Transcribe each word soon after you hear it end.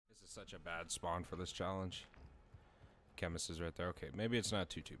Such a bad spawn for this challenge. Chemist is right there. Okay, maybe it's not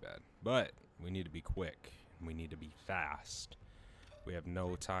too bad. But we need to be quick. We need to be fast. We have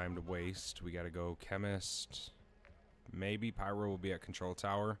no time to waste. We gotta go Chemist. Maybe Pyro will be at Control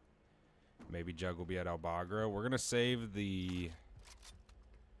Tower. Maybe Jug will be at Albagra. We're gonna save the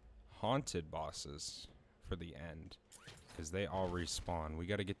Haunted bosses for the end, because they all respawn. We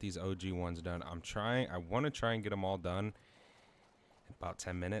gotta get these OG ones done. I want to try and get them all done in about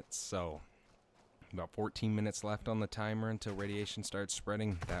 10 minutes. So about 14 minutes left on the timer until radiation starts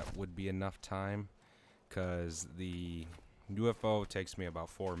spreading. That would be enough time, because the UFO takes me about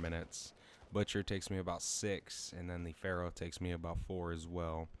 4 minutes. Butcher takes me about 6, and then the Pharaoh takes me about 4 as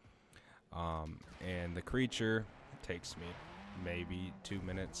well. And the creature takes me maybe 2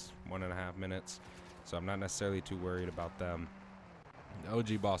 minutes, 1.5 minutes. So I'm not necessarily too worried about them. The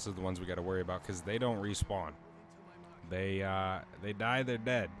OG bosses are the ones we got to worry about, because they don't respawn. They die, they're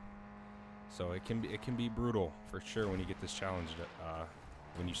dead. So it can be brutal for sure when you get this challenge.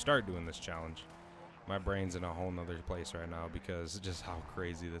 When you start doing this challenge. My brain's in a whole nother place right now because just how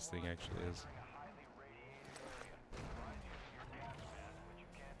crazy this thing actually is.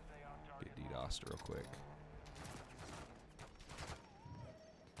 Get DDoSed real quick.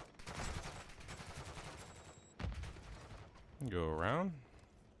 Go around.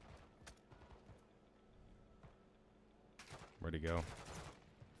 Where'd he go?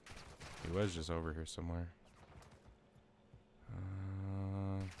 He was just over here somewhere.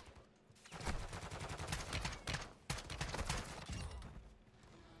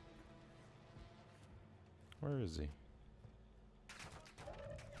 Where is he?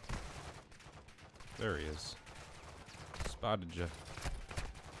 There he is. Spotted you.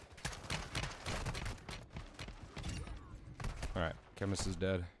 Alright, Chemist is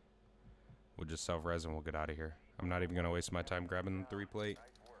dead. We'll just self-res and we'll get out of here. I'm not even going to waste my time grabbing the 3 plate.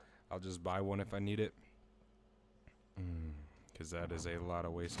 I'll just buy one if I need it. Because that is a lot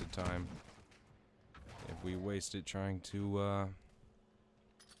of wasted time. If we waste it trying to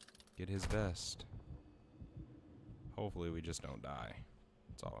get his vest. Hopefully we just don't die.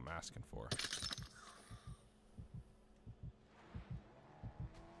 That's all I'm asking for.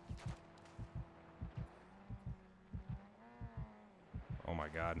 Oh my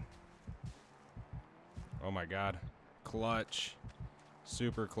god. Oh my god. Clutch.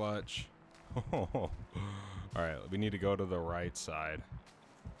 Super clutch. Alright, we need to go to the right side.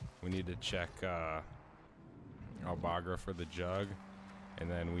 We need to check Albagra for the jug.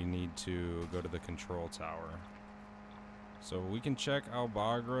 And then we need to go to the control tower. So we can check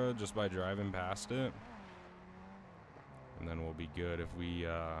Albagra just by driving past it. And then we'll be good.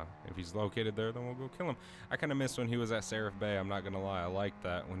 If he's located there, then we'll go kill him. I kind of miss when he was at Seraph Bay, I'm not going to lie. I liked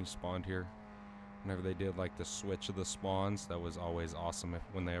that when he spawned here. Whenever they did like the switch of the spawns, that was always awesome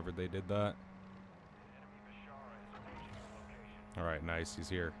whenever they did that. Alright, nice, he's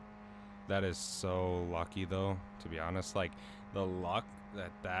here. That is so lucky though, to be honest. Like, the luck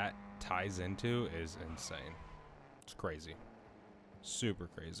that ties into is insane. It's crazy. Super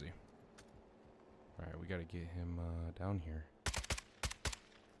crazy. Alright, we gotta get him down here.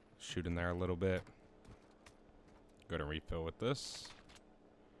 Shoot in there a little bit. Go to refill with this.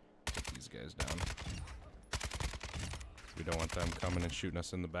 Get these guys down. We don't want them coming and shooting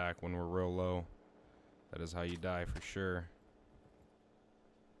us in the back when we're real low. That is how you die for sure.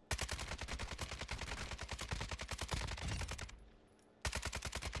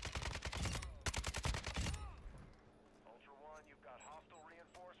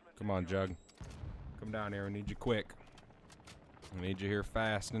 Come on, Jug. Come down here. I need you quick. I need you here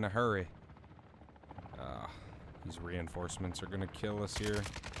fast, in a hurry. These reinforcements are gonna kill us here.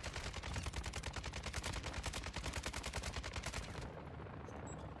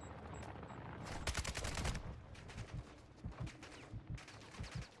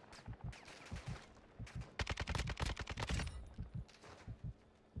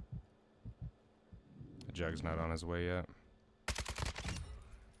 The Jug's not on his way yet.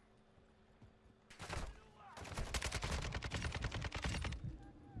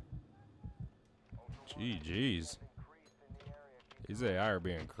 Jeez. These AI are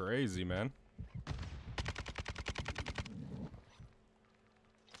being crazy, man.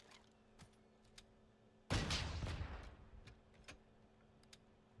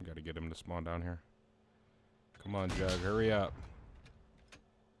 Gotta get him to spawn down here. Come on, Jug, hurry up.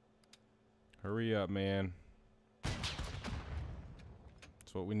 Hurry up, man.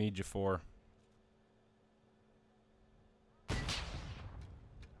 That's what we need you for.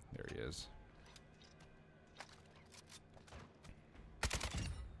 There he is.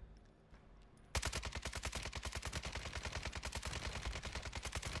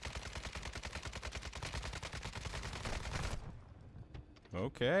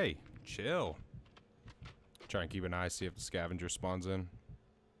 Okay, chill. Try and keep an eye, see if the scavenger spawns in.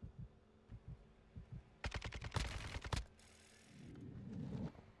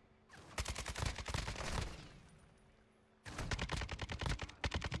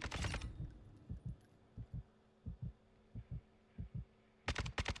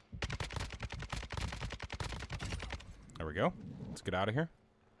 There we go. Let's get out of here.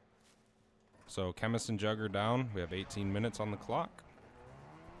 So, Chemist and Jug are down. We have 18 minutes on the clock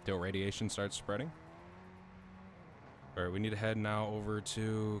till radiation starts spreading. Alright, we need to head now over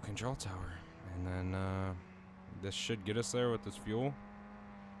to Control Tower. And then, this should get us there with this fuel.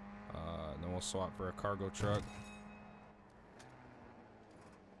 Then we'll swap for a cargo truck.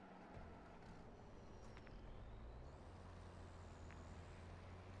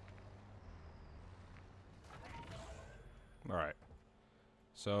 Alright.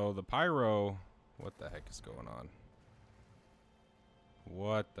 So, the pyro... What the heck is going on?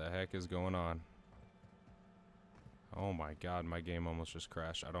 What the heck is going on? Oh my god, my game almost just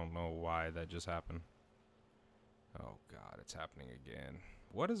crashed. I don't know why that just happened. Oh god, it's happening again.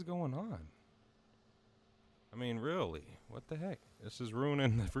 What is going on? I mean, really? What the heck? This is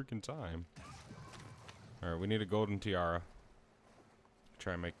ruining the freaking time. Alright, we need a golden tiara.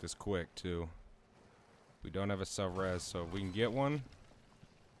 Try and make this quick, too. We don't have a self-res, so if we can get one,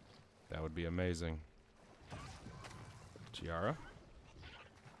 that would be amazing. Tiara.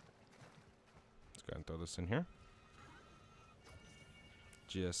 Let's go ahead and throw this in here.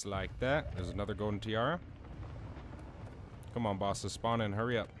 Just like that. There's another golden tiara. Come on, bosses. Spawn in.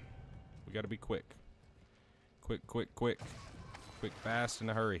 Hurry up. We gotta be quick. Quick, quick, quick. Quick, fast, in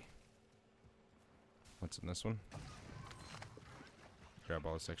a hurry. What's in this one? Grab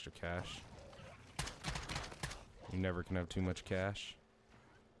all this extra cash. You never can have too much cash.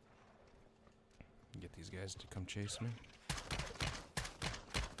 Get these guys to come chase me.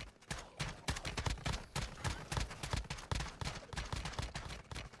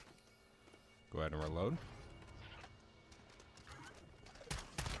 Go ahead and reload.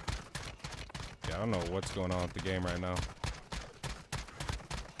 Yeah, I don't know what's going on with the game right now.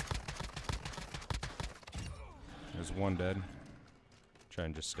 There's one dead. Try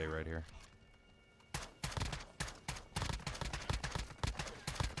and just stay right here.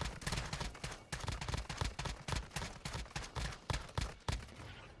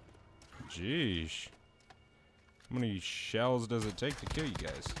 Jeez. How many shells does it take to kill you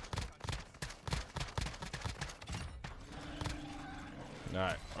guys?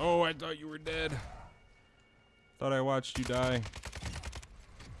 Alright. Oh, I thought you were dead. Thought I watched you die.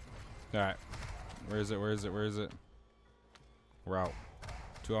 Alright. Where is it? Where is it? Where is it? We're out.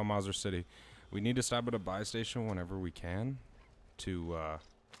 To Al-Mazrah City. We need to stop at a buy station whenever we can to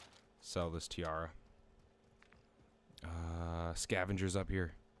sell this tiara. Scavenger's up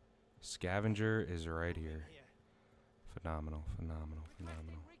here. Scavenger is right here. Phenomenal, phenomenal,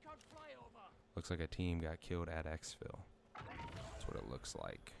 phenomenal. Looks like a team got killed at exfil. That's what it looks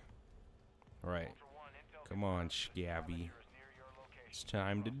like. Alright. Come on, Scabby. It's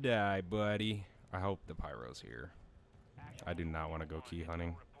time to die, buddy. I hope the pyro's here. I do not want to go key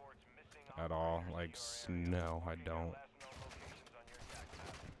hunting at all. Like, no, I don't.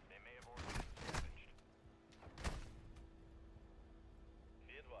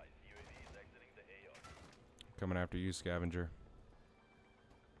 Coming after you, Scavenger.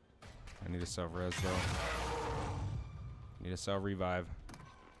 I need a self-res, though. Need a self-revive.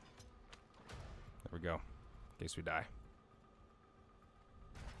 There we go. In case we die.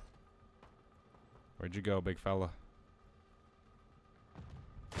 Where'd you go, big fella?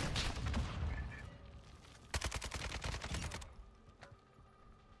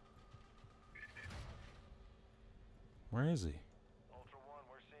 Where is he?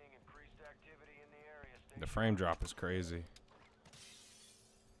 The frame drop is crazy.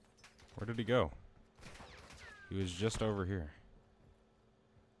 Where did he go? He was just over here.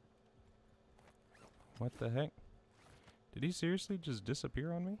 What the heck? Did he seriously just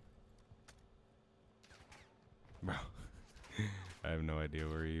disappear on me? Bro. I have no idea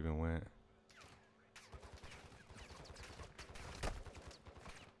where he even went.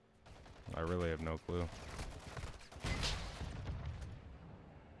 I really have no clue.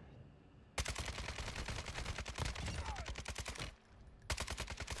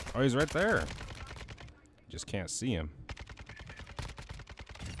 Oh, he's right there. Just can't see him.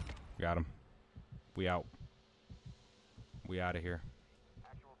 Got him. We out. We out of here.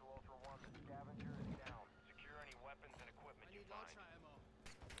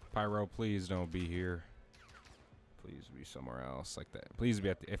 Pyro, please don't be here. Please be somewhere else like that. Please be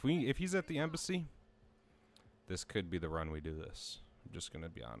at the if he's at the embassy, this could be the run we do this. I'm just gonna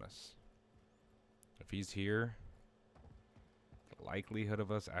be honest. If he's here, the likelihood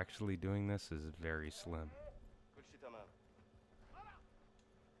of us actually doing this is very slim.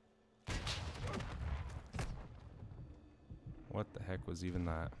 What the heck was even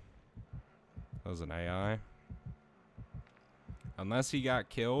that? That was an AI. Unless he got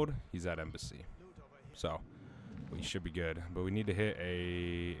killed, he's at embassy. So, we should be good. But we need to hit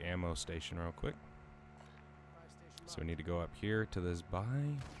a ammo station real quick. So we need to go up here to this buy.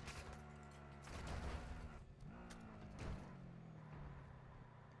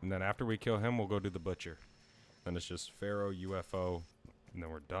 And then after we kill him, we'll go do the butcher. Then it's just Pharaoh, UFO, and then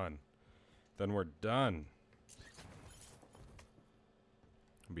we're done. Then we're done.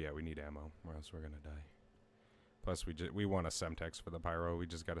 But yeah, we need ammo, or else we're gonna die. Plus, we want a Semtex for the pyro. We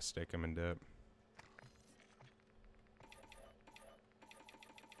just gotta stick him and dip.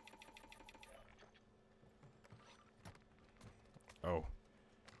 Oh,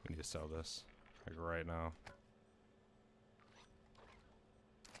 we need to sell this like right now.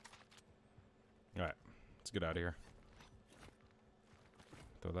 All right, let's get out of here.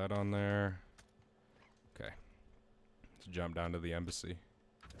 Throw that on there. Okay, let's jump down to the embassy.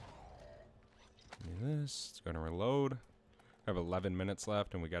 Give me this. It's gonna reload. I have 11 minutes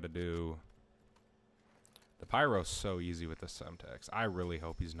left, and we got to do the pyro's so easy with the Semtex. I really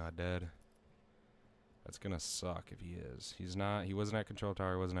hope he's not dead. That's gonna suck if he is. He's not. He wasn't at control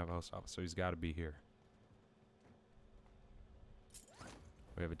tower. He wasn't at host office, so he's got to be here.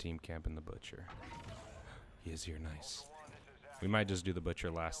 We have a team camping the butcher. He is here. Nice. We might just do the butcher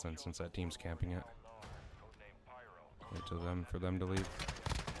last then, since that team's camping it. Wait till for them to leave.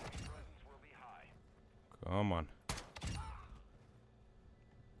 Come on.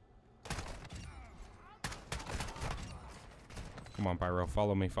 Come on, Pyro.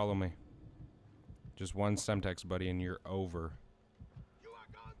 Follow me. Follow me. Just one Semtex, buddy, and you're over.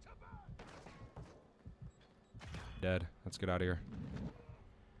 Dead. Let's get out of here.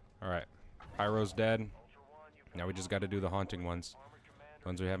 Alright. Pyro's dead. Now we just got to do the haunting ones.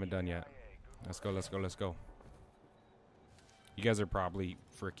 Ones we haven't done yet. Let's go, let's go, let's go. You guys are probably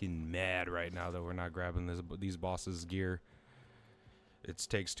freaking mad right now that we're not grabbing these bosses' gear. It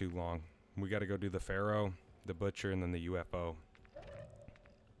takes too long. We got to go do the Pharaoh, the Butcher, and then the UFO.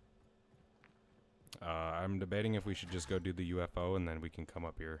 I'm debating if we should just go do the UFO and then we can come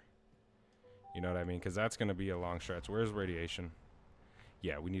up here. You know what I mean? Because that's going to be a long stretch. Where's radiation?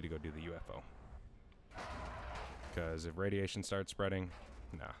 Yeah, we need to go do the UFO. Because if radiation starts spreading,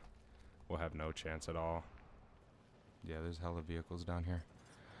 nah, we'll have no chance at all. Yeah, there's hella vehicles down here.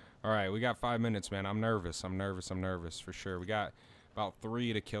 All right, we got 5 minutes, man. I'm nervous. I'm nervous for sure. We got about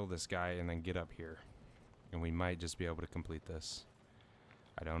 3 to kill this guy and then get up here. And we might just be able to complete this.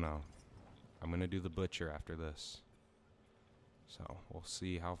 I don't know. I'm going to do the Butcher after this. So, we'll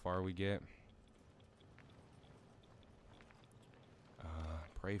see how far we get.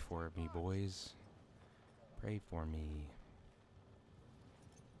 Pray for me, boys. Pray for me.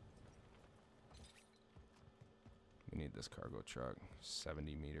 We need this cargo truck.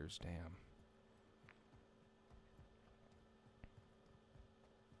 70 meters, damn.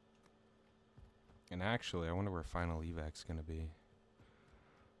 And actually, I wonder where final evac's gonna be.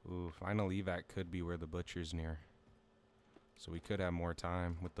 Ooh, final evac could be where the Butcher's near. So we could have more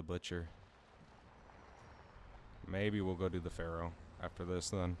time with the Butcher. Maybe we'll go do the Pharaoh after this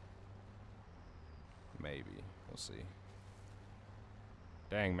then. Maybe. We'll see.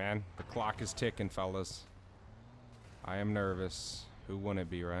 Dang, man. The clock is ticking, fellas. I am nervous. Who wouldn't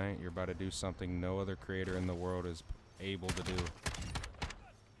be, right? You're about to do something no other creator in the world is able to do.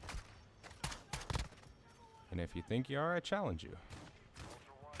 And if you think you are, I challenge you.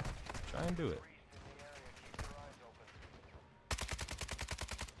 Try and do it.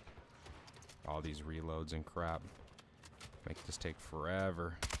 All these reloads and crap make this take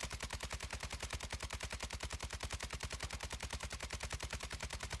forever.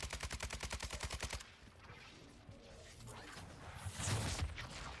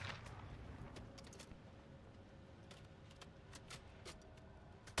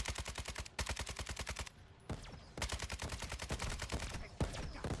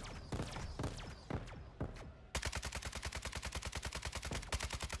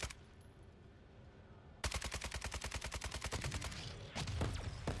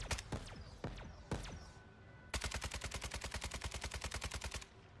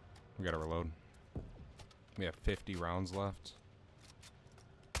 We gotta reload. We have 50 rounds left.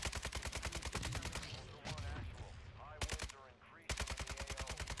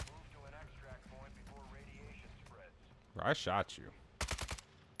 Bro, I shot you.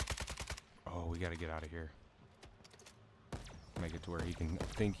 Oh, we gotta get out of here. Make it to where he can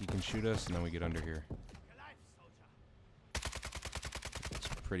think he can shoot us, and then we get under here. It's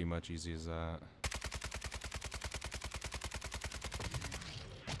pretty much easy as that.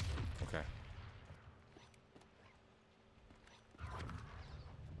 Okay.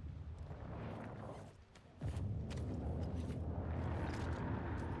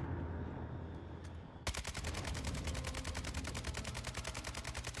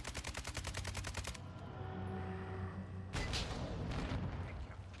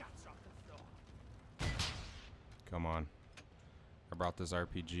 Come on. I brought this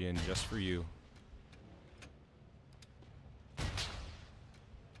RPG in just for you.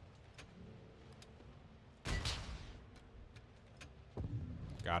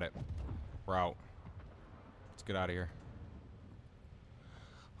 Got it. We're out. Let's get out of here.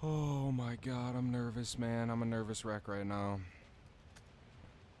 Oh my god, I'm nervous, man. I'm a nervous wreck right now.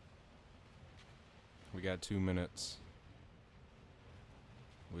 We got 2 minutes.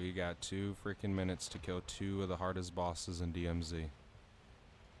 We got 2 freaking minutes to kill 2 of the hardest bosses in DMZ.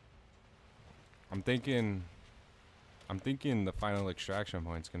 I'm thinking the final extraction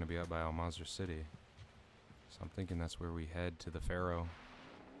point's gonna be up by Almazra City. So I'm thinking that's where we head to the Pharaoh.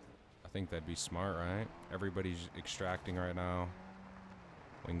 I think that'd be smart, right? Everybody's extracting right now.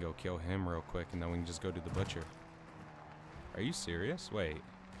 We can go kill him real quick and then we can just go to the butcher. Are you serious? Wait.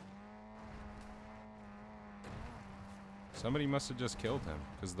 Somebody must have just killed him,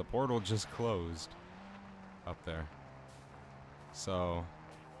 because the portal just closed up there. So,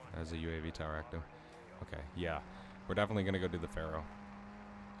 there's a UAV tower active. Okay, yeah. We're definitely going to go do the Pharaoh.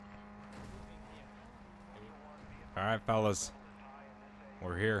 Alright, fellas.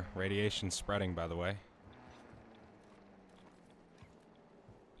 We're here. Radiation's spreading, by the way.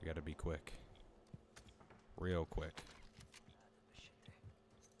 You gotta be quick. Real quick.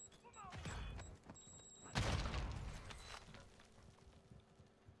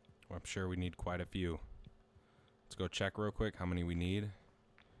 I'm sure we need quite a few. Let's go check real quick how many we need.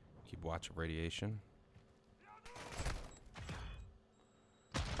 Keep watch of radiation.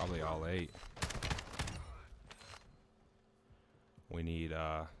 Probably all 8. We need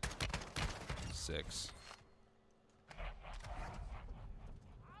 6.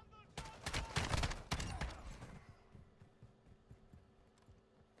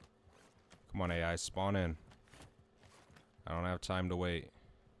 Come on, AI, spawn in. I don't have time to wait.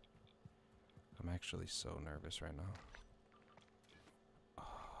 I'm actually so nervous right now. Oh,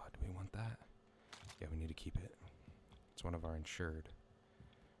 do we want that? Yeah, we need to keep it. It's one of our insured.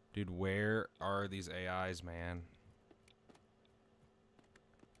 Dude, where are these AIs, man?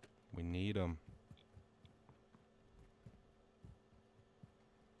 We need them.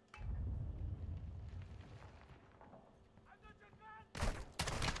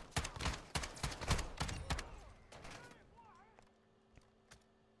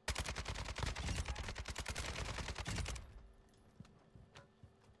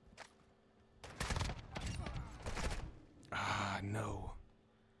 No.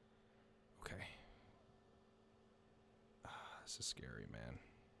 Okay. This is scary, man.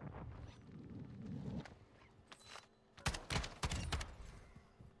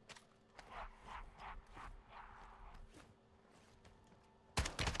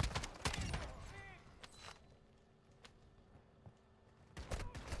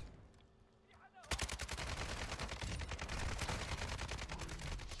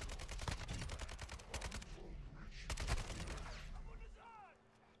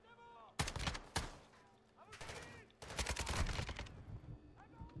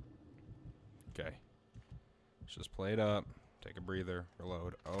 Okay. Let's just play it up. Take a breather.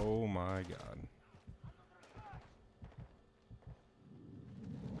 Reload. Oh my god.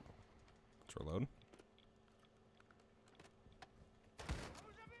 Let's reload.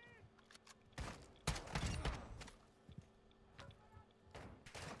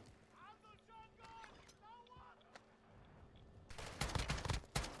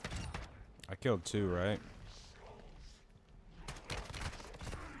 I killed 2, right?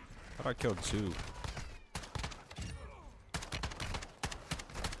 I thought I killed 2.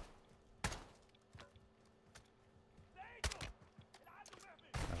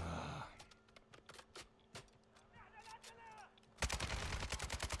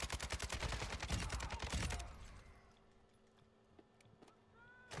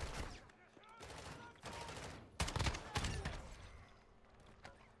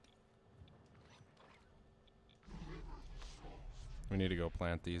 We need to go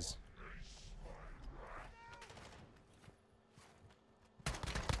plant these.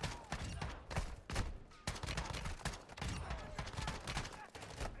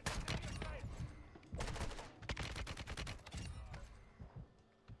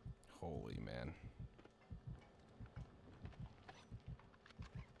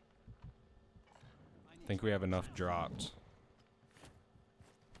 think we have enough dropped.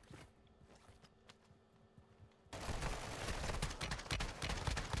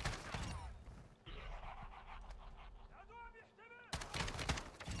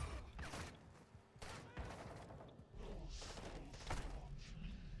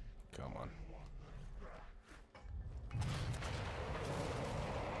 Come on.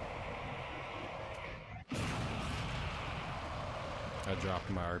 I dropped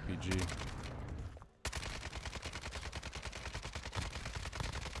my RPG.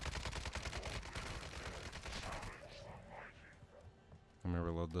 Let me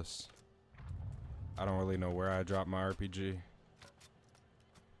reload this. I don't really know where I dropped my RPG,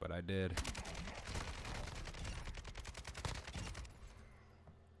 but I did.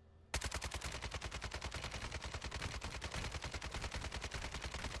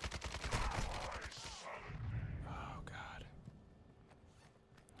 Oh God.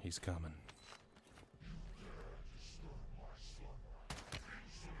 He's coming.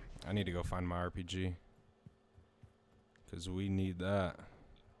 I need to go find my RPG. Because we need that.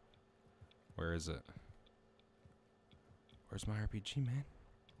 Where is it? Where's my RPG, man?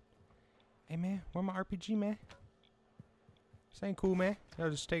 Hey, man. Where my RPG, man? This ain't cool, man. Y'all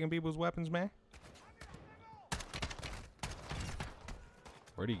just taking people's weapons, man.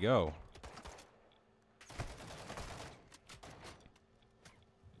 Where'd he go?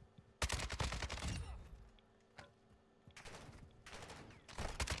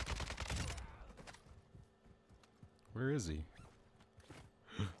 Where is he?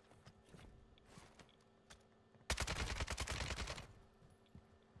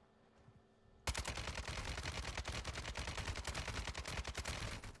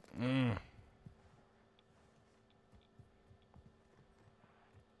 Oh,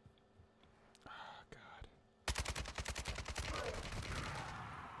 God.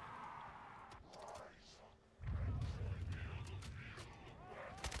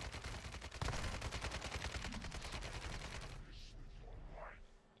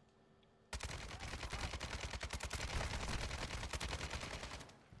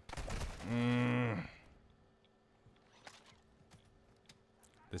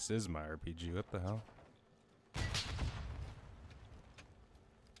 This is my RPG. What the hell?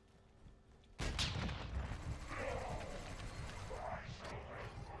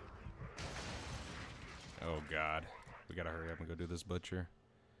 Oh God. We gotta hurry up and go do this butcher.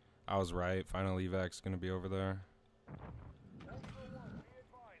 I was right. Final evac's gonna be over there.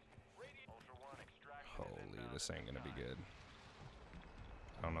 Holy, this ain't gonna be good.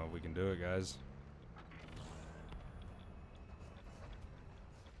 I don't know if we can do it, guys.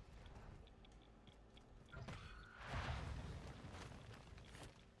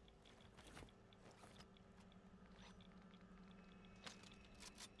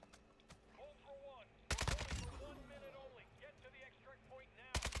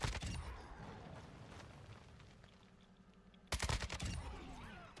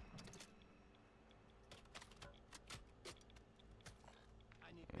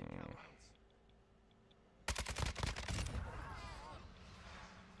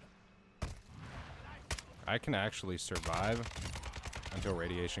 I can actually survive until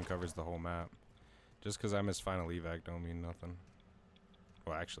radiation covers the whole map. Just because I missed final evac don't mean nothing.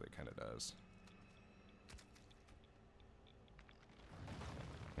 Well, actually it kind of does.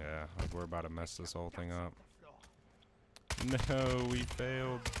 Yeah, like we're about to mess this whole thing up. No, we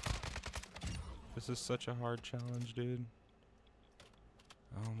failed. This is such a hard challenge, dude.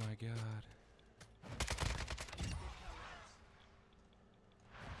 Oh my God.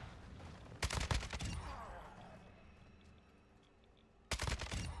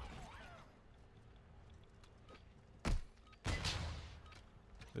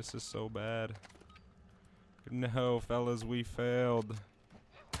 This is so bad. No, fellas, we failed.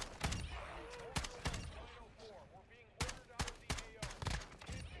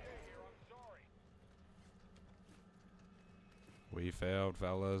 We failed,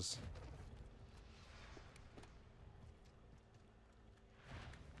 fellas.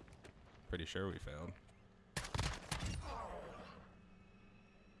 Pretty sure we failed.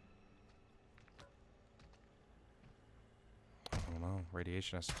 I don't know.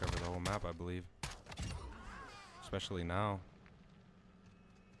 Radiation has to cover the whole map, I believe. Especially now.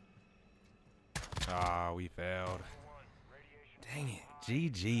 Ah, we failed. Dang it.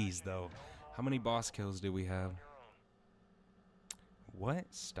 GG's, though. How many boss kills do we have? What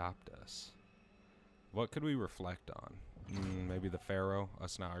stopped us? What could we reflect on? Maybe the Pharaoh,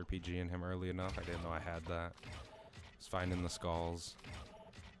 us not RPGing him early enough. I didn't know I had that. Just finding the skulls.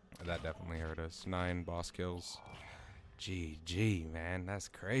 That definitely hurt us. 9 boss kills. GG, man. That's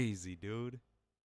crazy, dude.